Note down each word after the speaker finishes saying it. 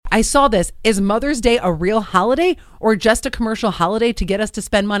I saw this. Is Mother's Day a real holiday or just a commercial holiday to get us to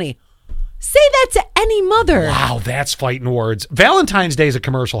spend money? Say that to any mother. Wow, that's fighting words. Valentine's Day is a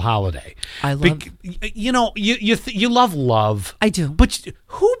commercial holiday. I love. You love love. I do. But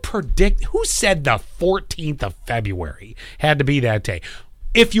who said the 14th of February had to be that day?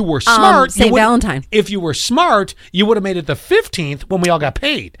 If you were smart, Valentine. If you were smart, you would have made it the 15th when we all got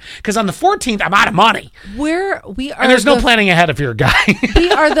paid. Because on the 14th, I'm out of money. We are, and there's no planning ahead if you're a guy.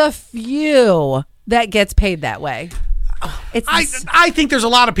 We are the few that gets paid that way. I think there's a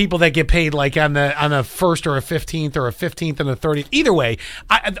lot of people that get paid like on the 1st or a 15th or a 15th and a 30th. Either way,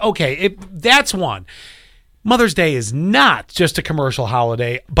 that's one. Mother's Day is not just a commercial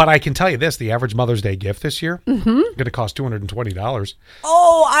holiday, but I can tell you this: the average Mother's Day gift this year going to cost $220.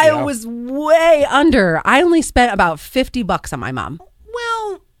 Oh, I was way under. I only spent about $50 on my mom.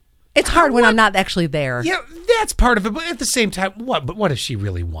 Well, it's hard when I'm not actually there. Yeah, that's part of it. But at the same time, what does she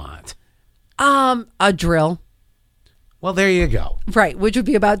really want? A drill. Well, there you go. Right, which would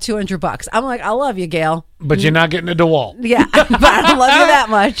be about $200. I'm like, I love you, Gail. But you're not getting a DeWalt. Yeah, but I don't love you that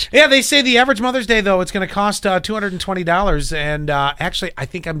much. Yeah, they say the average Mother's Day, though, it's going to cost $220. And actually, I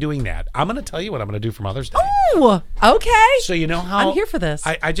think I'm doing that. I'm going to tell you what I'm going to do for Mother's Day. Oh, okay. So you know how I'm here for this.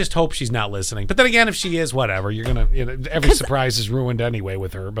 I just hope she's not listening. But then again, if she is, whatever. You're going to, every surprise is ruined anyway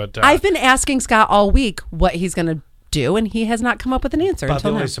with her. But I've been asking Scott all week what he's going to do, and he has not come up with an answer But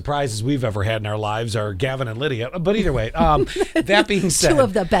until the now. only surprises we've ever had in our lives are Gavin and Lydia. But either way, that being said, two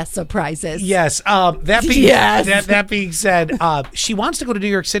of the best surprises. Yes. That being said, she wants to go to New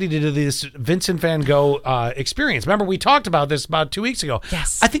York City to do this Vincent Van Gogh experience. Remember, we talked about this about 2 weeks ago.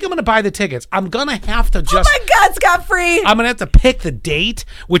 Yes. I think I'm going to buy the tickets. I'm going to have to just. Oh my God, Scott Free! I'm going to have to pick the date,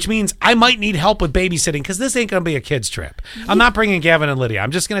 which means I might need help with babysitting because this ain't going to be a kid's trip. I'm not bringing Gavin and Lydia.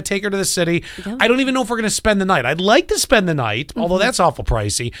 I'm just going to take her to the city. Yeah. I don't even know if we're going to spend the night. I'd like to spend the night. Although that's awful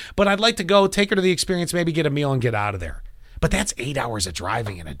pricey, but I'd like to go take her to the experience, maybe get a meal and get out of there. But that's 8 hours of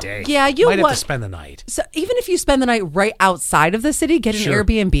driving in a day. Yeah, you might have to spend the night. So even if you spend the night right outside of the city, get an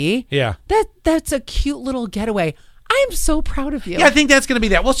Airbnb. Yeah, that's a cute little getaway. I am so proud of you. Yeah, I think that's going to be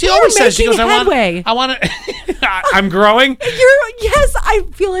that. Well, she always says, she goes, I want to. I'm growing. Yes, I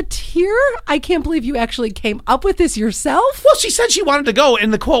feel a tear. I can't believe you actually came up with this yourself. Well, she said she wanted to go,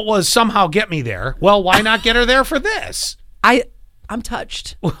 and the quote was somehow get me there. Well, why not get her there for this? I'm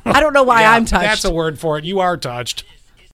touched. I don't know why I'm touched. That's a word for it. You are touched.